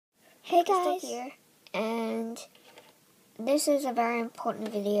Hey guys, here, and this is a very important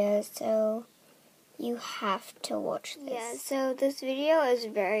video, so you have to watch this. Yeah, so this video is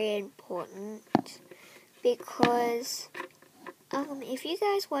very important because if you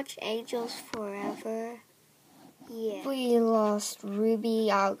guys watch Angels Forever, we lost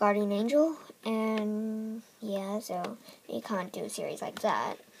Ruby, our guardian angel, and so you can't do a series like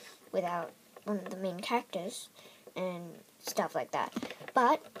that without one of the main characters and stuff like that.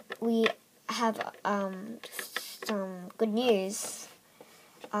 But we have some good news.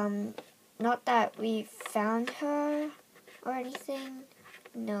 Not that we found her or anything.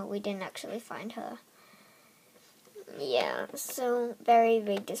 No, we didn't actually find her. Yeah, so very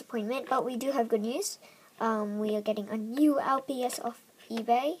big disappointment, but we do have good news. We are getting a new LPS off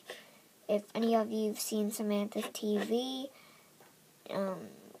eBay. If any of you have seen Samantha's TV,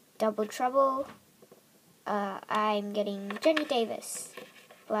 Double Trouble, I'm getting Jenny Davis,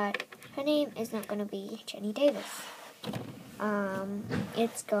 but her name is not going to be Jenny Davis.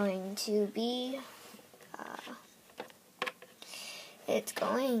 It's going to be,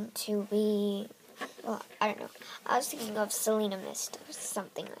 well, I don't know. I was thinking of Selena Mist or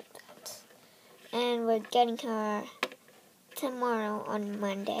something like that. And we're getting her tomorrow on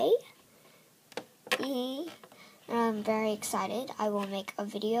Monday. I'm very excited. I will make a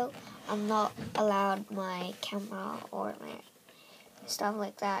video. I'm not allowed my camera or my stuff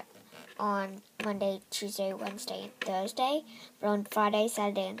like that on Monday, Tuesday, Wednesday, and Thursday. But on Friday,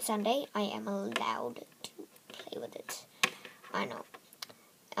 Saturday, and Sunday, I am allowed to play with it. I know.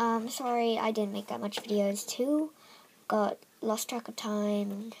 Sorry I didn't make that much videos too. Got lost track of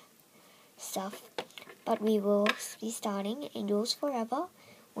time and stuff. But we will be starting Angels Forever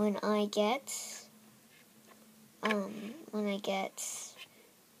when I get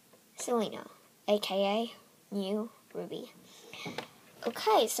Selena, aka New Ruby.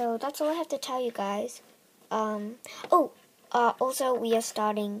 Okay, so that's all I have to tell you guys. Also we are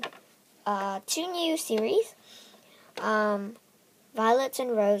starting 2 new series. Violets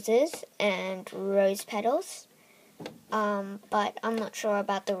and Roses and Rose Petals. But I'm not sure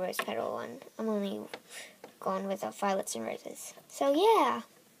about the Rose Petal one. I'm only going with Violets and Roses. So yeah.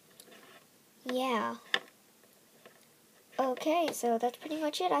 Okay, so that's pretty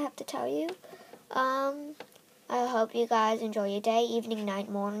much it I have to tell you. I hope you guys enjoy your day, evening, night,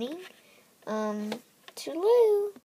 morning. Toodaloo!